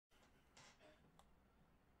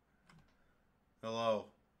Hello.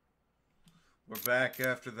 We're back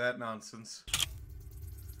after that nonsense.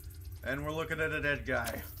 And we're looking at a dead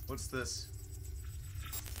guy. What's this?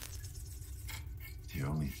 The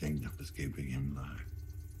only thing that was keeping him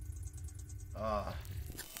alive.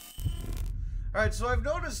 Alright, so I've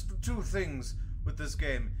noticed two things with this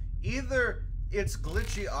game. Either it's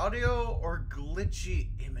glitchy audio or glitchy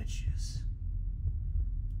images.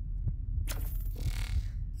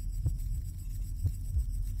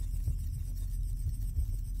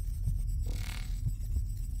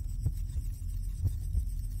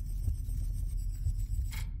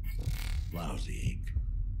 Lousy ink.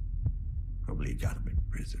 Probably got him in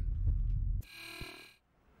prison.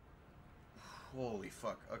 Holy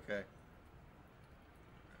fuck, okay.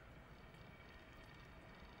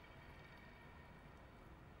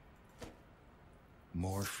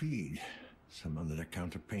 Morphine. Some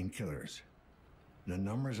over-the-counter painkillers. The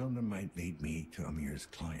numbers on them might lead me to Amir's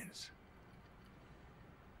clients.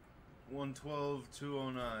 112-209,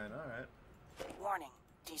 alright. Warning.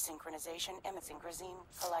 Desynchronization imaging regime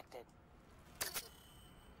selected.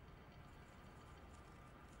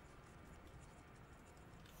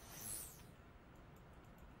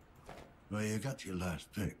 Well, you got your last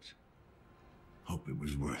fix. Hope it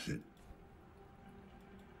was worth it.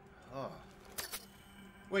 Oh.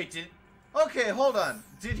 Wait, did... Okay, hold on.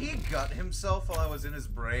 Did he gut himself while I was in his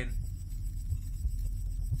brain?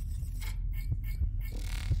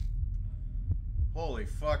 Holy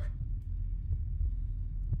fuck.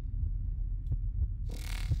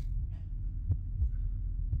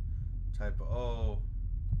 Type O.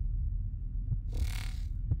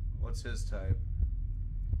 What's his type?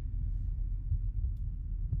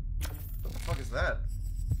 What the fuck is that?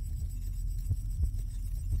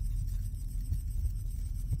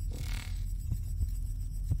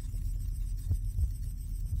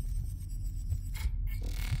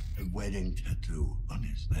 A wedding tattoo on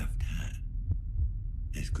his left hand.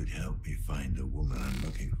 This could help me find the woman I'm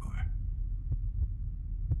looking for.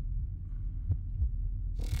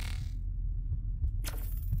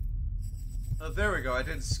 Oh, there we go. I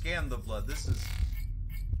didn't scan the blood. This is...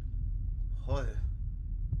 Oh.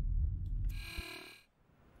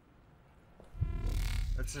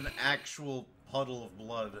 That's an actual puddle of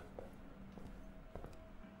blood.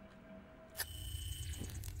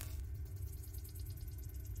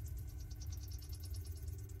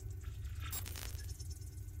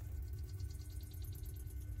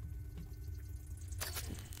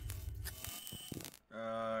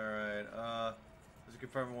 Alright, let's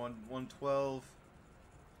confirm 112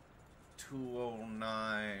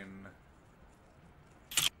 209.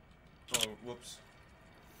 Oh, whoops.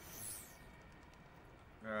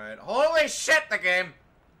 Alright. Holy shit, the game!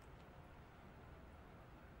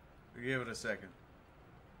 Give it a second.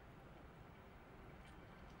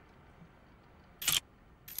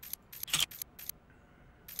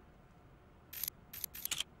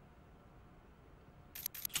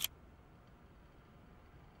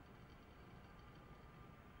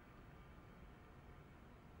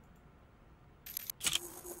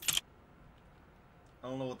 I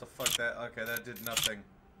don't know what the fuck that... Okay, that did nothing.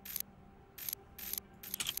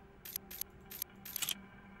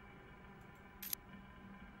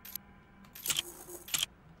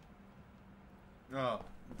 Oh,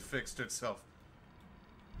 it fixed itself.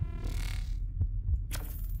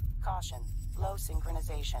 Caution. Low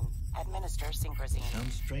synchronization. Administer synchrosine. Some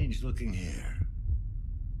strange looking hair.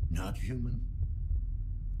 Not human.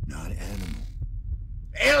 Not animal.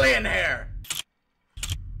 Alien hair!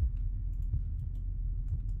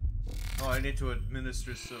 Oh, I need to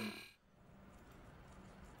administer some...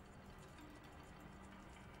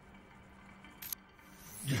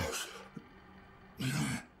 Yes.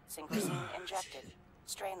 Synchrosine injected.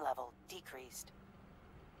 Strain level decreased.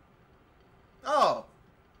 Oh!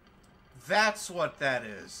 That's what that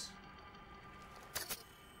is.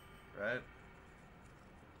 Right?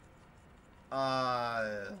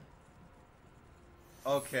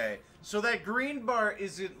 Okay. So that green bar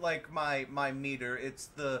isn't like my meter, it's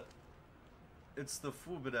the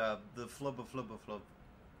fubida, the flubba flubba flub.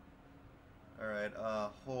 Alright,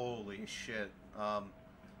 holy shit.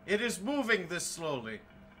 It is moving this slowly.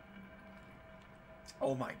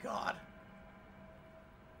 Oh my god.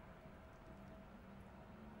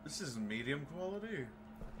 This is medium quality?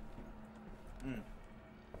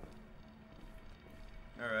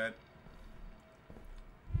 Alright.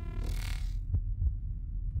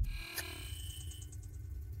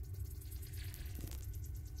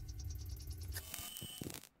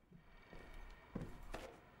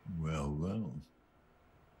 Well, well.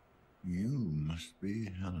 You must be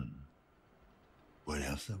Helen. What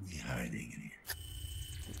else are we hiding in here?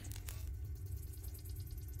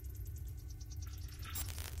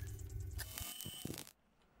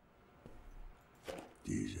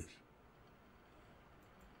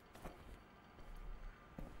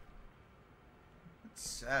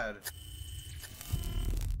 sad.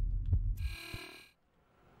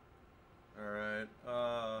 Alright,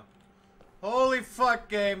 holy fuck,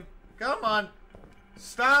 game. Come on.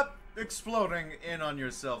 Stop exploding in on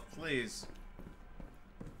yourself, please.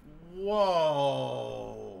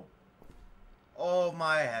 Whoa. Oh,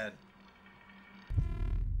 my head.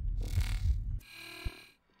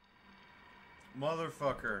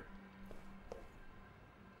 Motherfucker.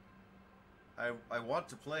 I want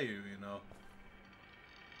to play you, you know.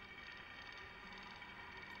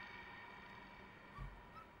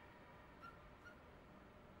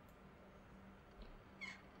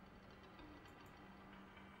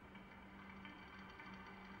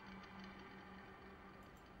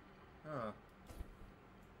 Huh.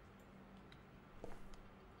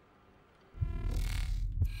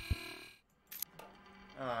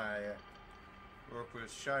 Ah, yeah. Work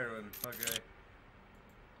with Chiron. Okay.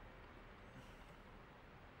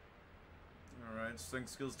 Alright, strength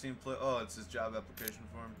skills team play. Oh, it's his job application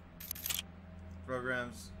form.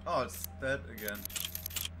 Programs. Oh, it's that again.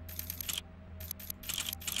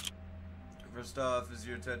 First off, is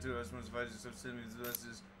your tattoo. I just want to advise yourself to send me these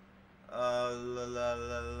messages. La la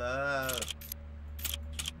la la.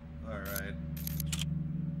 Alright.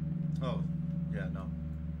 Oh, yeah, no.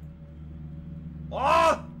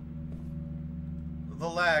 Oh! The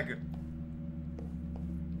lag.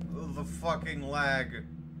 The fucking lag.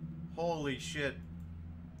 Holy shit.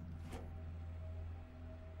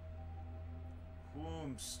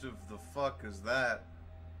 Whomst of the fuck is that?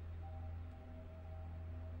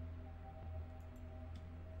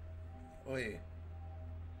 Oi.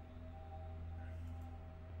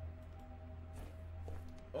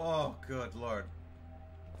 Oh, good lord.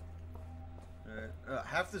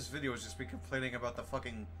 Half this video is just me complaining about the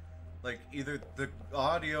fucking, like, either the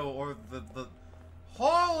audio or the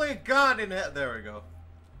holy god in it. There we go.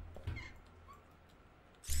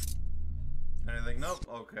 Anything? Nope.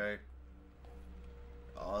 Okay.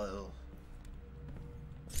 Oh.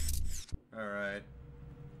 Alright.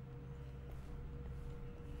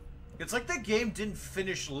 It's like the game didn't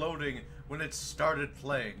finish loading when it started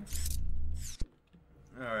playing.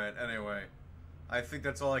 Alright, anyway. I think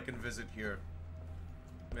that's all I can visit here.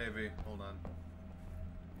 Maybe. Hold on.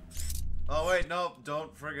 Oh wait, no,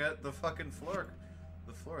 don't forget the fucking floor.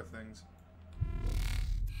 The floor things.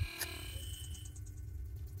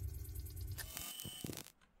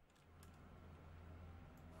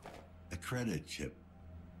 A credit chip.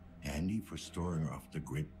 Handy for storing off the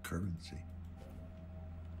grid currency.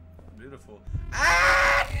 Beautiful.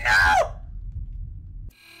 Ah, no!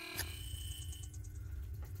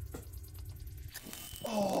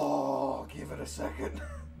 Oh, give it a second.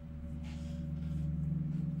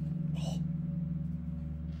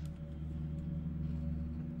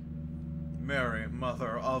 Mary,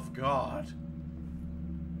 Mother of God.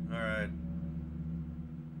 Alright.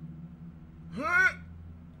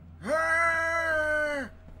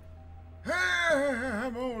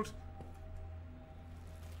 I'm old.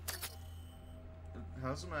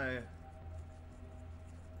 How's my...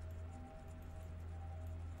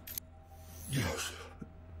 Yes.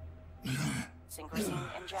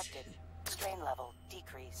 Synchrosine injected. Strain level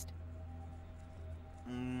decreased.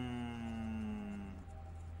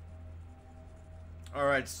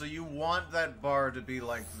 Alright, so you want that bar to be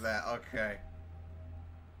like that. Okay.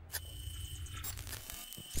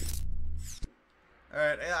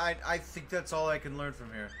 Alright, I think that's all I can learn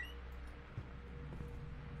from here.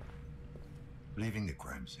 Leaving the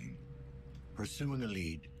crime scene. Pursuing a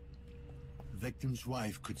lead. The victim's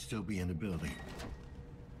wife could still be in the building.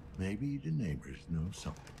 Maybe the neighbors know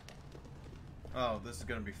something. Oh, this is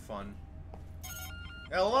gonna be fun.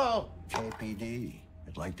 Hello! KPD.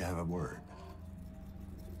 I'd like to have a word.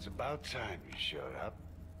 It's about time you showed up.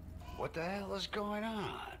 What the hell is going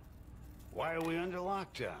on? Why are we under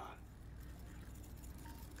lockdown?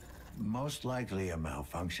 Most likely a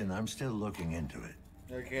malfunction. I'm still looking into it.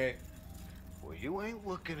 Okay. Well, you ain't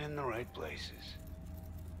looking in the right places.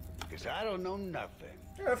 Because I don't know nothing.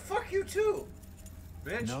 Fuck you too,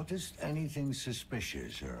 bitch. Noticed anything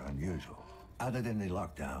suspicious or unusual? Other than the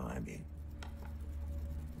lockdown, I mean.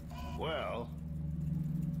 Well,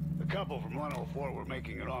 the couple from 104 were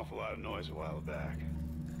making an awful lot of noise a while back.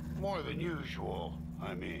 More than usual,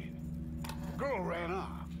 I mean. The girl ran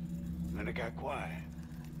off, and then it got quiet.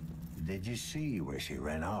 Did you see where she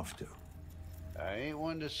ran off to? I ain't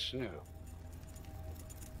one to snoop.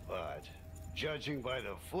 But, judging by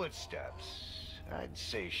the footsteps, I'd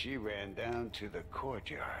say she ran down to the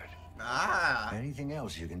courtyard. Ah. Anything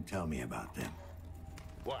else you can tell me about them?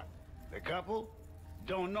 What? The couple?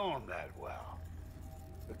 Don't know them that well.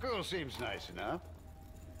 The girl seems nice enough.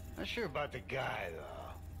 Not sure about the guy,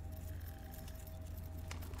 though.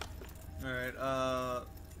 Alright, the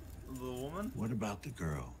woman? What about the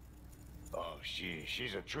girl? Oh,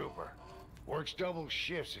 she's a trooper. Works double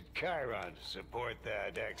shifts at Chiron to support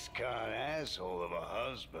that ex-con asshole of a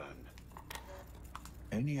husband.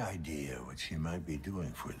 Any idea what she might be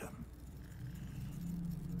doing for them?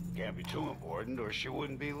 Can't be too important or she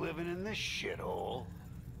wouldn't be living in this shithole.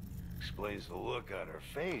 Explains the look on her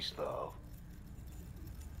face, though.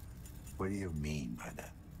 What do you mean by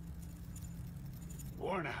that?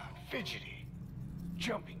 Worn out, fidgety,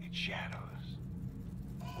 jumping at shadows.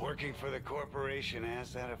 Working for the corporation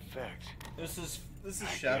has that effect. This is I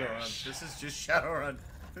Shadowrun. guess. This is just Shadowrun.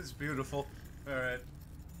 It's beautiful. Alright.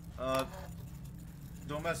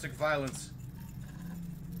 Domestic violence.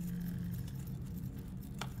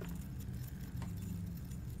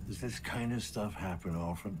 Does this kind of stuff happen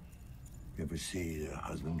often? You ever see a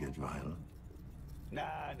husband get violent?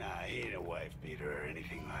 Nah, he ain't a wife beater or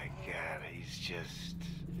anything like that. He's just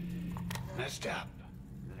messed up.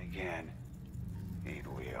 And again,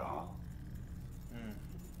 ain't we all?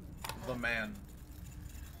 The man.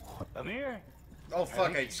 Amir? Oh fuck,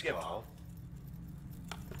 think I he's skipped. tall.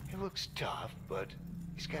 He looks tough, but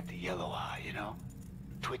he's got the yellow eye, you know?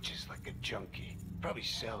 Twitches like a junkie. Probably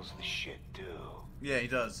sells the shit, too. Yeah, he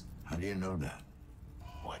does. How do you know that?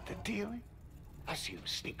 What, the dealing? I see him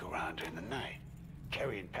sneak around during the night,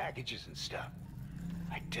 carrying packages and stuff.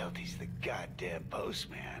 I doubt he's the goddamn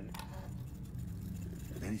postman.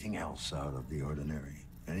 Anything else out of the ordinary?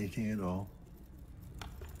 Anything at all?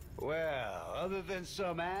 Well, other than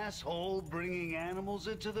some asshole bringing animals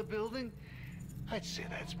into the building, I'd say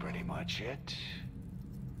that's pretty much it.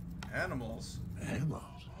 Animals. Animals?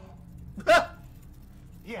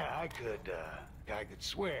 Yeah, I could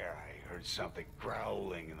swear I heard something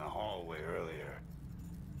growling in the hallway earlier.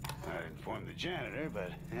 I'd inform the janitor,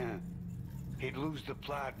 but, yeah, he'd lose the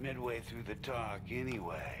plot midway through the talk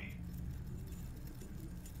anyway.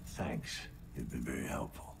 Thanks. You've been very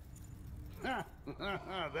helpful.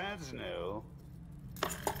 That's new.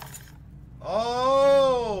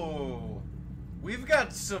 Oh! We've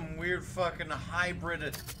got some weird fucking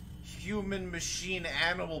hybrid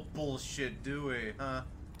human-machine-animal bullshit, do we? Huh?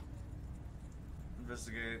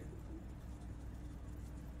 Investigate.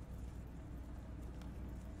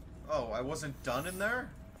 Oh, I wasn't done in there?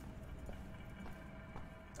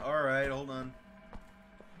 Alright, hold on.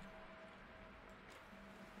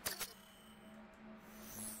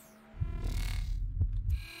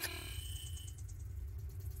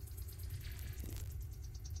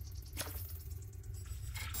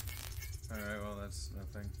 Alright, well, that's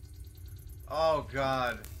nothing. Oh,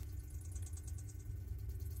 God.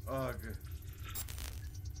 Oh, good.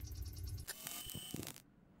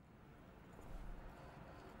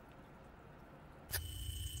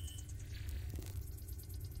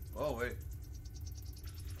 Oh, wait.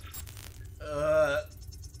 Oh!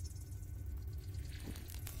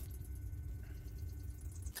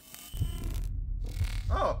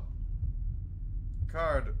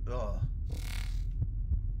 Card. Ugh.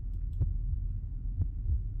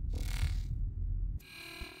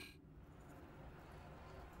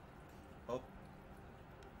 Oh.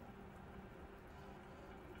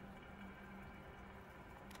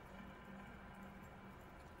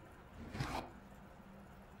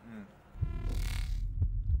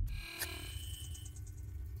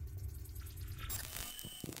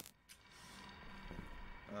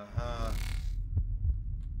 Uh-huh.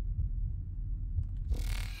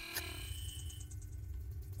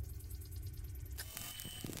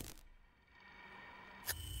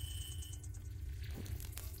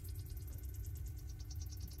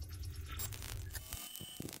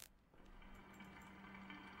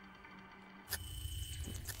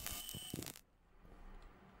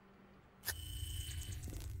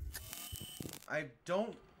 I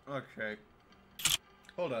don't... Okay.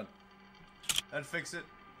 Hold on. That'd fix it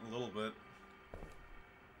a little bit.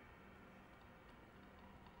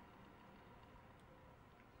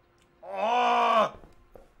 Oh!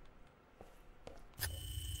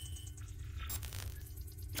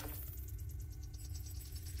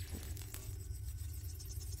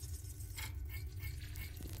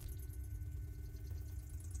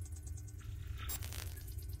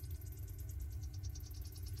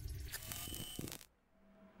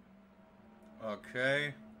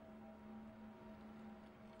 Okay.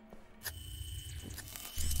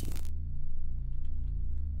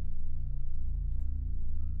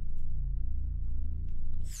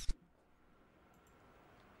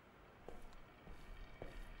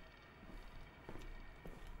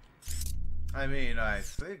 I mean, I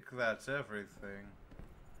think that's everything.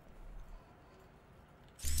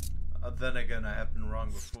 Then again, I have been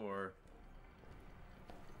wrong before.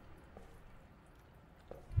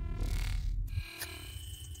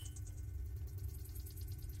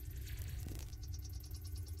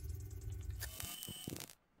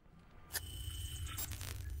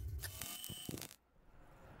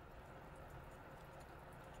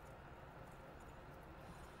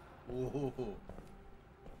 Ooh.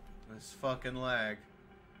 This fucking lag.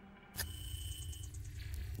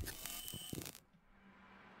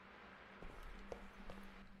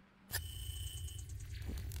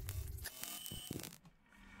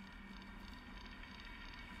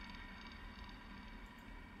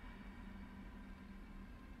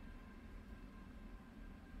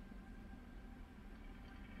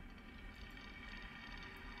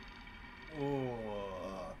 Ooh.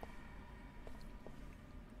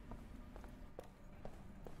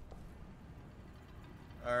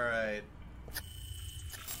 Alright.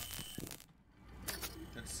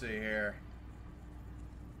 Let's see here.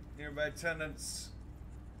 Nearby tenants.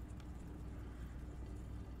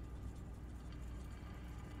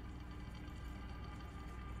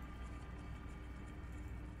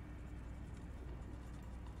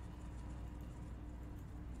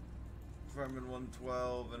 Apartment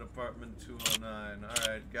 112 and apartment 209.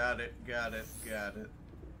 Alright, got it.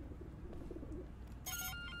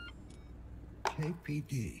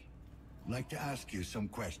 KPD. Like to ask you some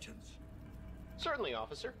questions. Certainly,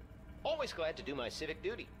 officer. Always glad to do my civic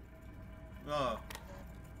duty. Oh.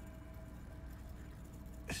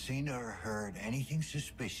 Seen or heard anything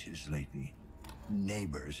suspicious lately?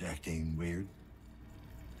 Neighbors acting weird?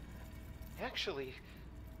 Actually,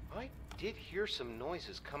 I did hear some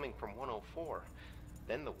noises coming from 104.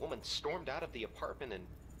 Then the woman stormed out of the apartment and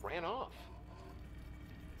ran off.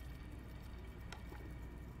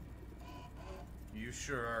 You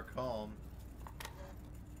sure are calm.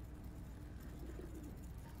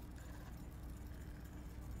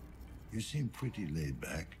 You seem pretty laid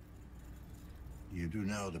back. You do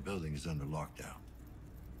know the building is under lockdown.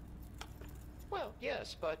 Well,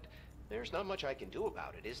 yes, but there's not much I can do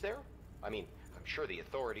about it, is there? I mean, I'm sure the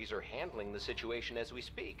authorities are handling the situation as we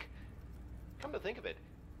speak. Come to think of it,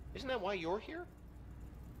 isn't that why you're here?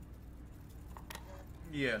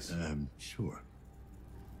 Yes. Sure.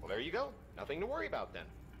 Well, there you go. Nothing to worry about then.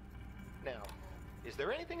 Now, is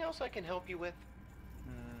there anything else I can help you with?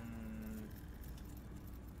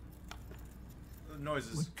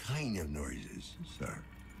 Noises. What kind of noises, sir?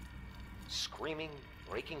 Screaming,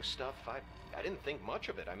 breaking stuff. I didn't think much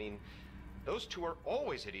of it. I mean, those two are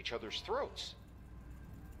always at each other's throats.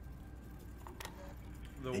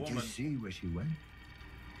 The Did woman. you see where she went?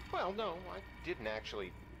 Well, no, I didn't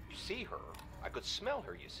actually see her. I could smell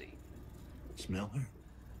her, you see. Smell her?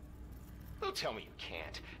 Don't tell me you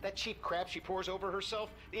can't. That cheap crap she pours over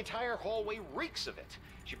herself, the entire hallway reeks of it.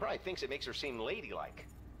 She probably thinks it makes her seem ladylike.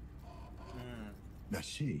 I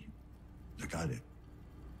see. I got it.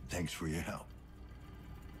 Thanks for your help.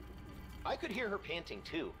 I could hear her panting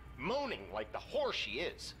too, moaning like the whore she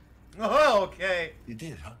is. Oh, okay. You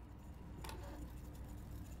did, huh?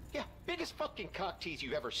 Yeah, biggest fucking cock tease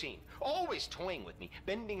you've ever seen. Always toying with me,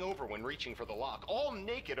 bending over when reaching for the lock, all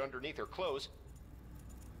naked underneath her clothes.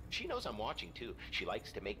 She knows I'm watching too. She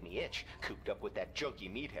likes to make me itch, cooped up with that junky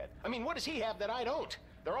meathead. I mean, what does he have that I don't?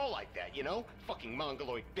 They're all like that, you know? Fucking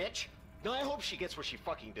mongoloid bitch. Now I hope she gets what she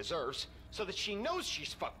fucking deserves, so that she knows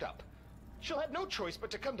she's fucked up. She'll have no choice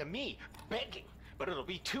but to come to me, begging. But it'll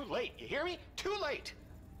be too late, you hear me? Too late!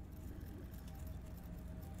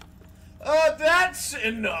 That's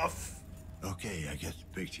enough. Okay, I get the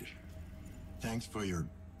picture. Thanks for your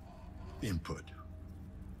input.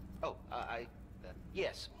 Oh,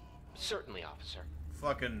 yes. Certainly, officer.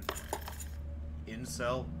 Fucking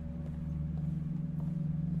incel.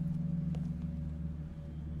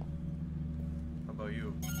 How about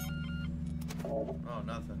you? Oh,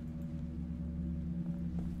 nothing.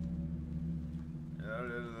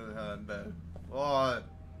 What?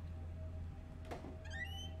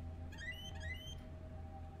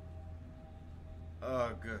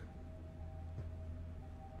 Oh, good.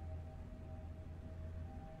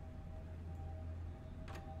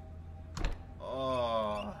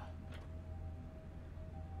 Oh.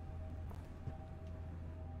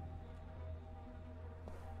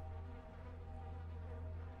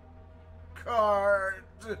 Card.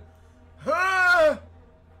 Ah!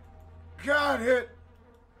 Got it.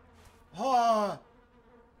 Oh.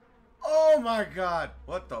 Oh my god.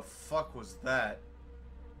 What the fuck was that?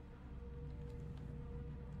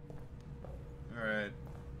 Alright.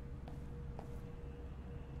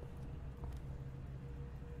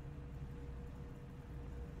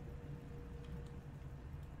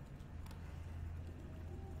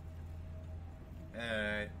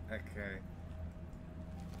 Alright, okay.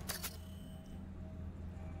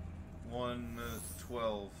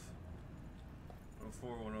 112. 104,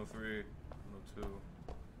 103, 102.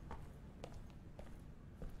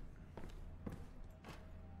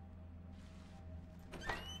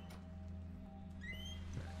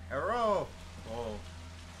 Arrow! Oh.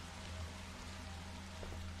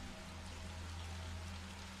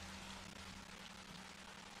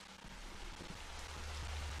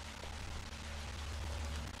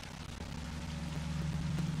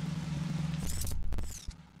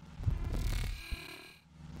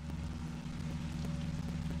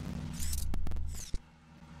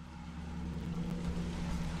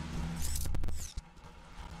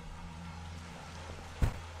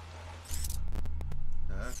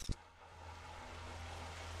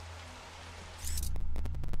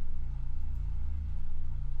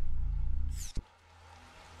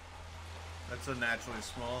 That's unnaturally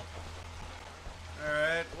small.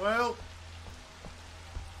 Alright, well.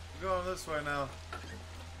 I'm going this way now.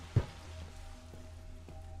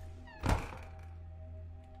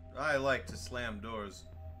 I like to slam doors.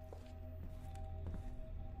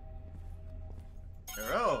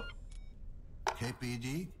 Hello?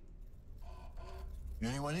 KPD?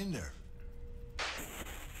 Anyone in there?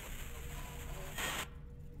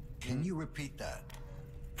 Can you repeat that?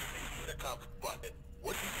 What do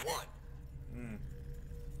you want?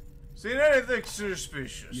 Seen anything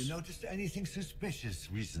suspicious? You noticed anything suspicious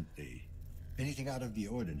recently? Anything out of the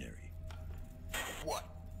ordinary? What?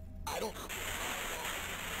 I don't know.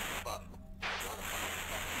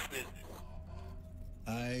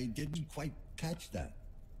 I didn't quite catch that.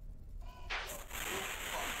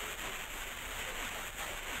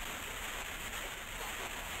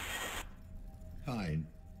 Fine.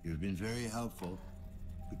 You've been very helpful.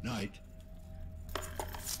 Good night.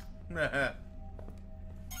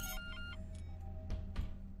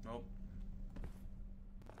 Nope.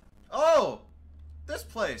 Oh! This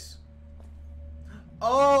place!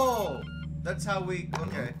 Oh! That's how we...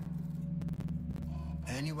 Okay.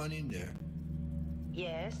 Anyone in there?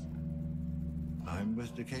 Yes? I'm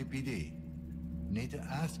with the KPD. Need to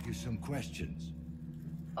ask you some questions.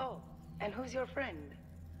 Oh, and who's your friend?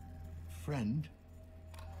 Friend?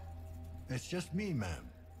 It's just me, ma'am.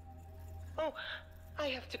 Oh, I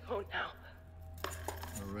have to go now.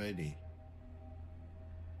 Alrighty.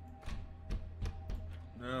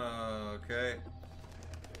 Okay.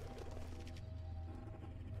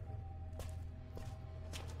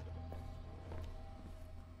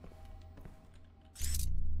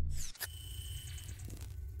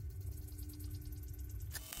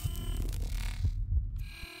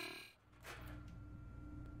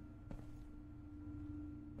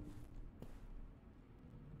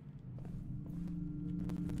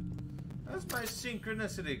 How's my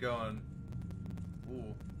synchronicity going?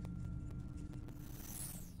 Ooh.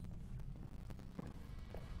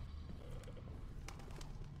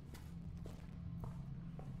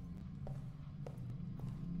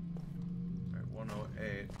 Alright,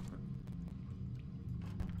 108.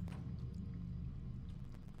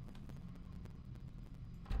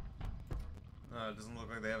 It doesn't look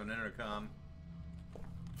like they have an intercom.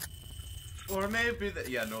 Or maybe that.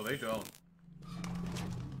 Yeah, no, they don't.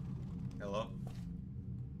 Hello?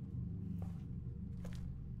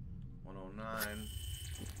 109.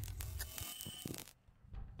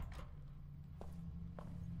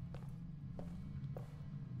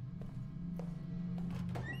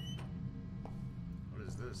 What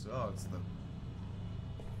is this? Oh, it's the...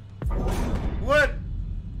 What?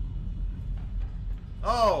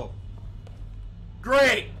 Oh!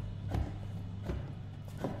 Great!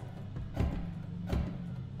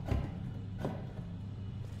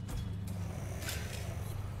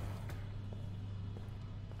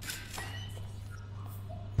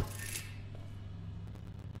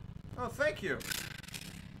 Oh, thank you.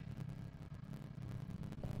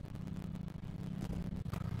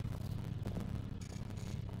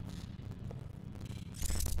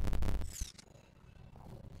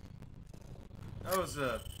 That was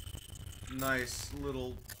a nice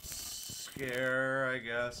little scare, I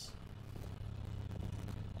guess.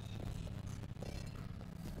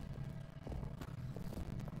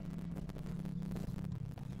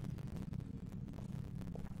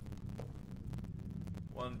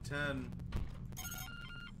 $110.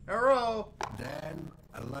 Hello. Dan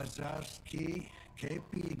Lazarski,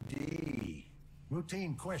 KPD.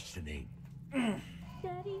 Routine questioning.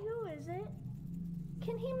 Daddy, who is it?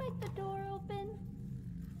 Can he make the door open?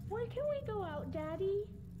 When can we go out, Daddy?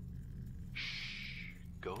 Shh.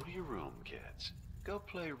 Go to your room, kids. Go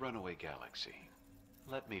play Runaway Galaxy.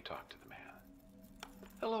 Let me talk to the man.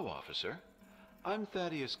 Hello, officer. I'm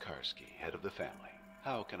Thaddeus Karski, head of the family.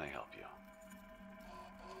 How can I help you?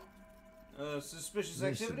 Suspicious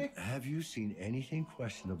Listen, activity? have you seen anything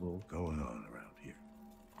questionable going on around here?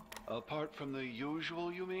 Apart from the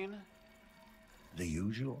usual, you mean? The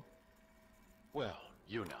usual? Well,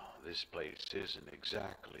 you know, this place isn't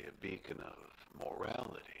exactly a beacon of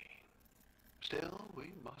morality. Still,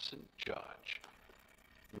 we mustn't judge.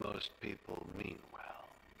 Most people mean well.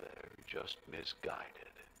 They're just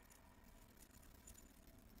misguided.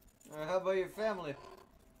 How about your family?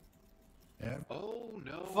 Yeah. Oh,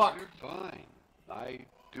 no, Fuck. you're fine. I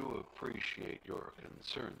do appreciate your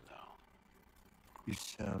concern, though. You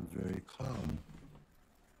sound very calm.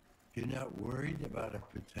 You're not worried about a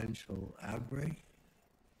potential outbreak?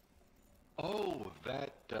 Oh,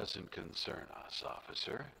 that doesn't concern us,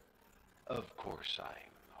 officer. Of course, I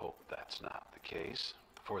hope that's not the case,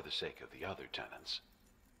 for the sake of the other tenants.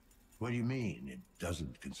 What do you mean, it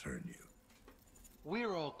doesn't concern you?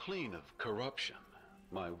 We're all clean of corruption.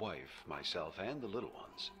 My wife, myself, and the little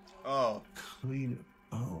ones. Oh. Clean.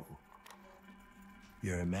 Oh.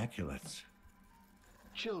 You're immaculates.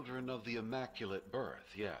 Children of the Immaculate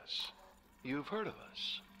Birth, yes. You've heard of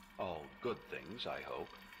us. All good things, I hope.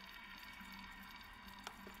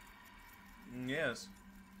 Yes.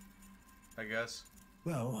 I guess.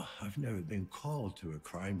 Well, I've never been called to a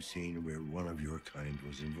crime scene where one of your kind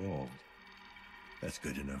was involved. That's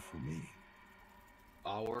good enough for me.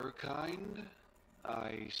 Our kind?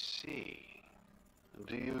 I see.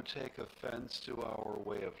 Do you take offense to our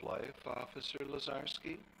way of life, Officer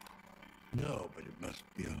Lazarski? No, but it must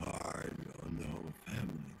be hard on the whole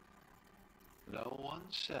family. No one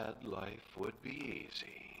said life would be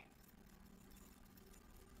easy.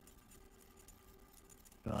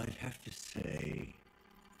 Well, I'd have to say,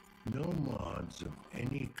 no mods of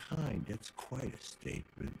any kind. That's quite a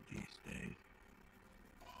statement these days.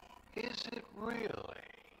 Is it really?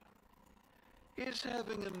 Is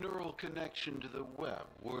having a neural connection to the web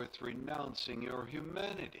worth renouncing your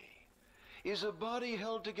humanity? Is a body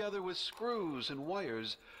held together with screws and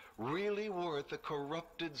wires really worth a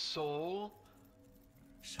corrupted soul?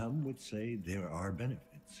 Some would say there are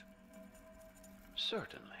benefits.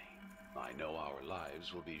 Certainly. I know our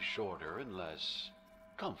lives will be shorter and less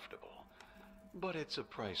comfortable, but it's a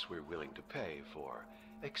price we're willing to pay for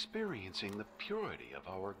experiencing the purity of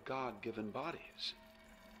our God-given bodies.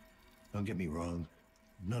 Don't get me wrong,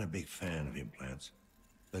 I'm not a big fan of implants,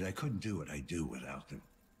 but I couldn't do what I do without them.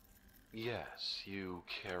 Yes, you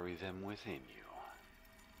carry them within you.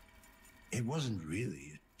 It wasn't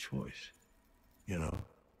really a choice, you know?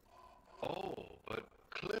 Oh, but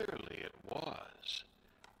clearly it was.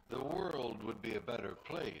 The world would be a better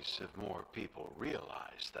place if more people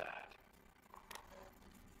realized that.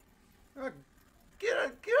 Get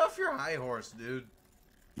off your high horse, dude.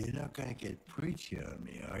 You're not gonna get preachy on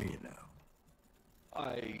me, are you now?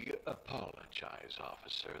 I apologize,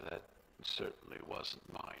 officer. That certainly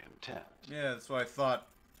wasn't my intent. Yeah, that's what I thought.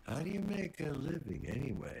 How do you make a living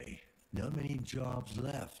anyway? Not many jobs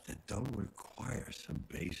left that don't require some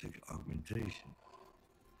basic augmentation.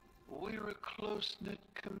 We're a close-knit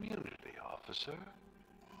community, officer.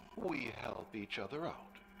 We help each other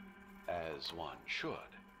out, as one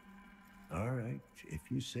should. All right, if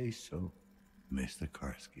you say so, Mr.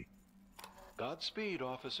 Karski. Godspeed,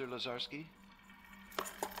 Officer Lazarski.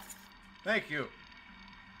 Thank you.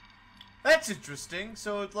 That's interesting.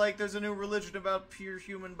 So it's like there's a new religion about pure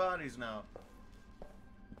human bodies now.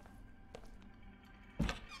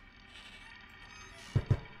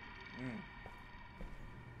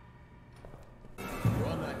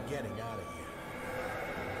 You're not getting out of here.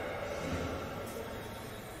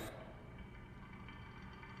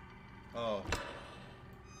 Oh.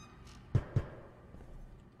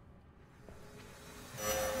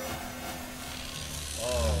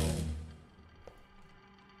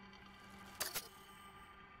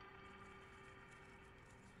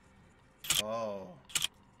 Oh.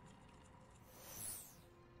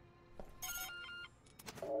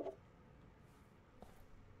 Oh.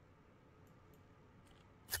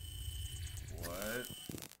 What?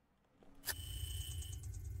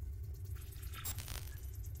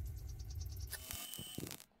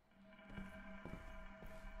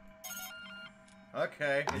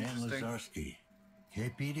 Okay, Dan interesting. Lazarski,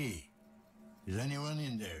 KPD. Is anyone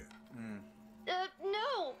in there?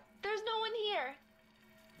 No, there's no one here.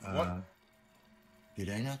 What? Did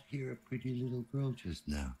I not hear a pretty little girl just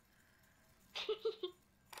now?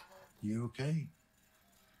 You okay?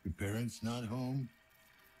 Your parents not home?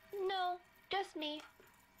 No, just me.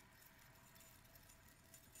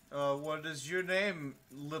 What is your name,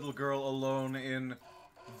 little girl alone in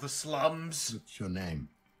the slums? What's your name?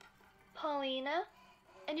 Paulina,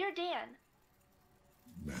 and you're Dan.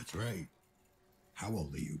 That's right. How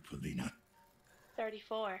old are you, Paulina?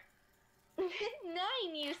 34. 9,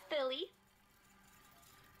 you silly.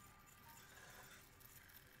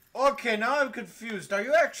 Okay, now I'm confused. Are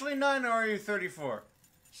you actually 9 or are you 34?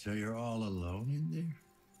 So you're all alone in there?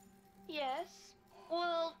 Yes.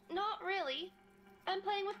 Well, not really. I'm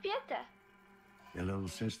playing with Pieta. Your little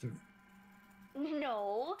sister?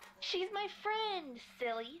 No, she's my friend,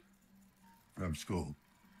 silly. From school?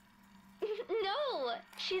 No,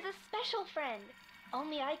 she's a special friend.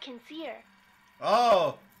 Only I can see her.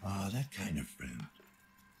 Oh! Ah, that kind of friend.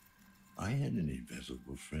 I had an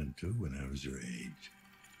invisible friend, too, when I was your age.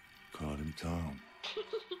 Called him Tom.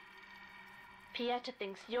 Pieta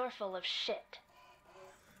thinks you're full of shit.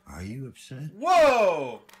 Are you upset?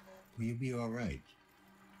 Whoa! Will you be all right?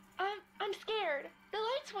 I'm scared. The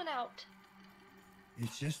lights went out.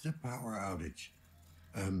 It's just a power outage.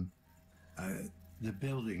 The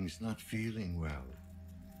building's not feeling well.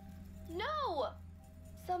 No!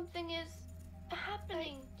 Something is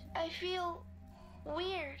happening. I feel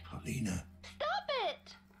weird. Paulina, Stop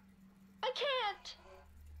it! I can't!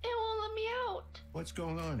 It won't let me out. what's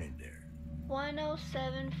going on in there?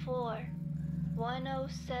 1074.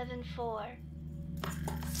 1074.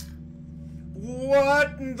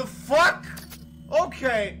 What in the fuck?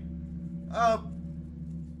 Okay.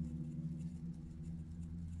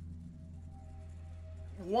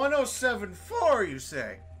 1074, you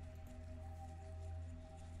say?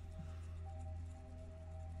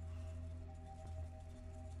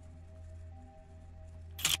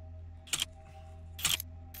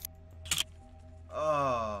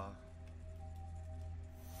 Oh.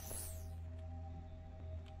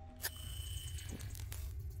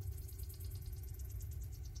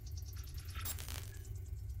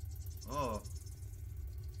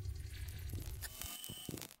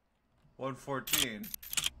 114.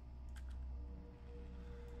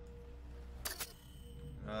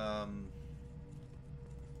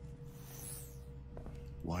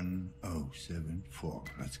 1074.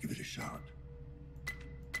 Let's give it a shot.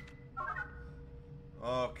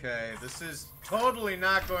 Okay, this is totally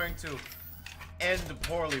not going to end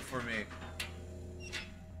poorly for me.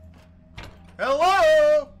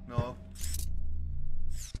 Hello? No.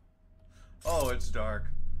 Oh, it's dark.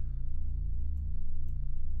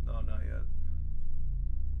 No, not yet.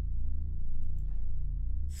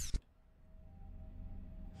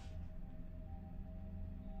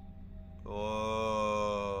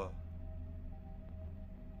 Oh.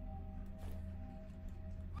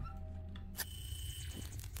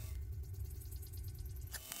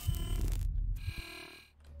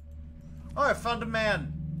 Oh, I found a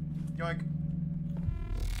man. Yoink.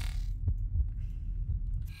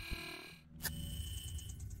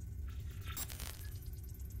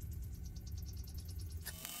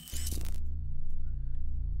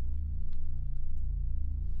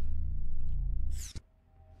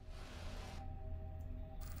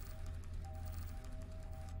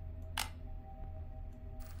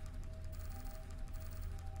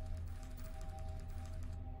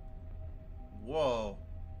 Whoa.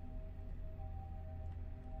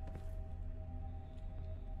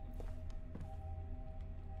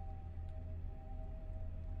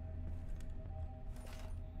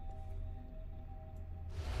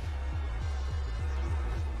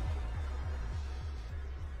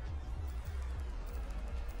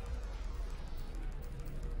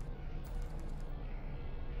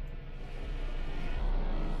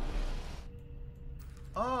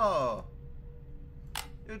 Oh.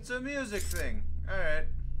 It's a music thing. Alright.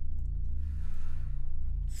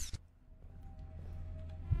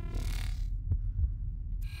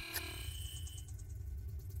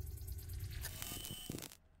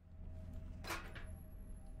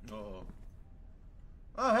 Uh-oh.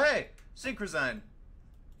 Oh, hey! Synchrozine.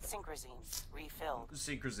 Synchrozine refilled.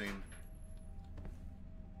 Synchrozine.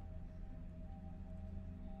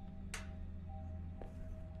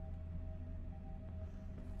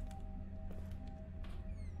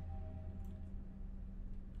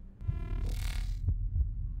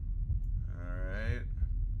 Alright.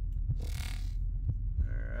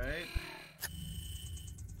 Alright.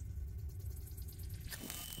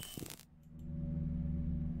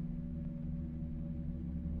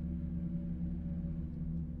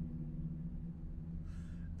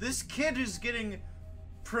 This kid is getting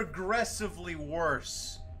progressively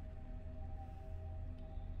worse.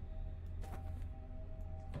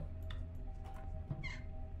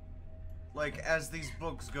 Like, as these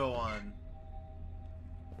books go on.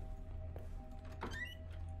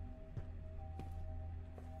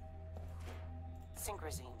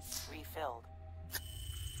 Synchrozine refilled.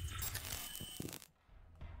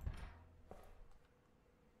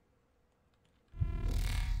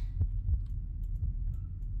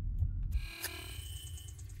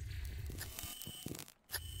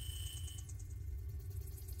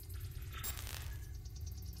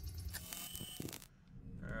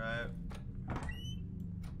 Alright.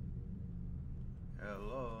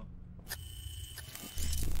 Hello.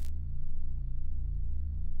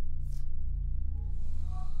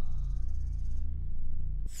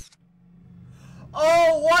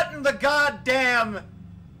 Oh, what in the goddamn...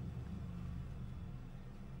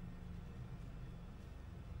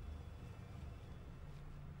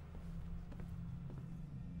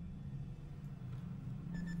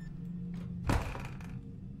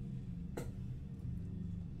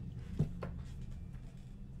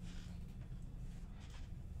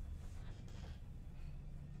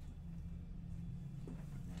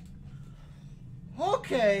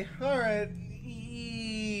 Okay, alright.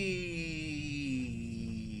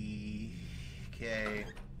 Okay.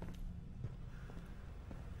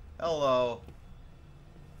 Hello.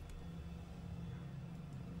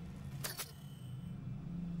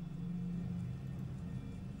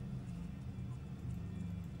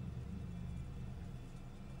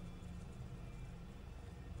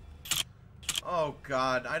 Oh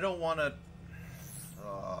god, I don't want to...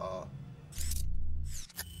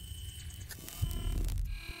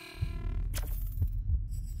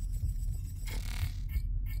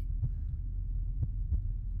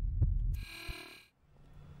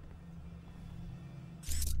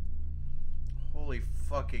 Holy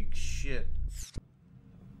fucking shit.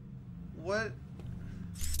 What?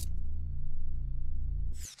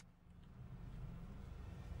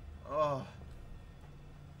 Oh.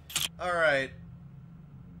 Alright.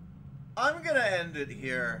 I'm gonna end it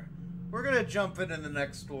here. We're gonna jump into the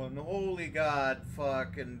next one. Holy god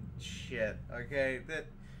fucking shit. Okay?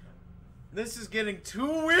 This is getting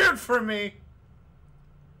too weird for me.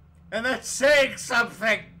 And that's saying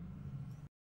something.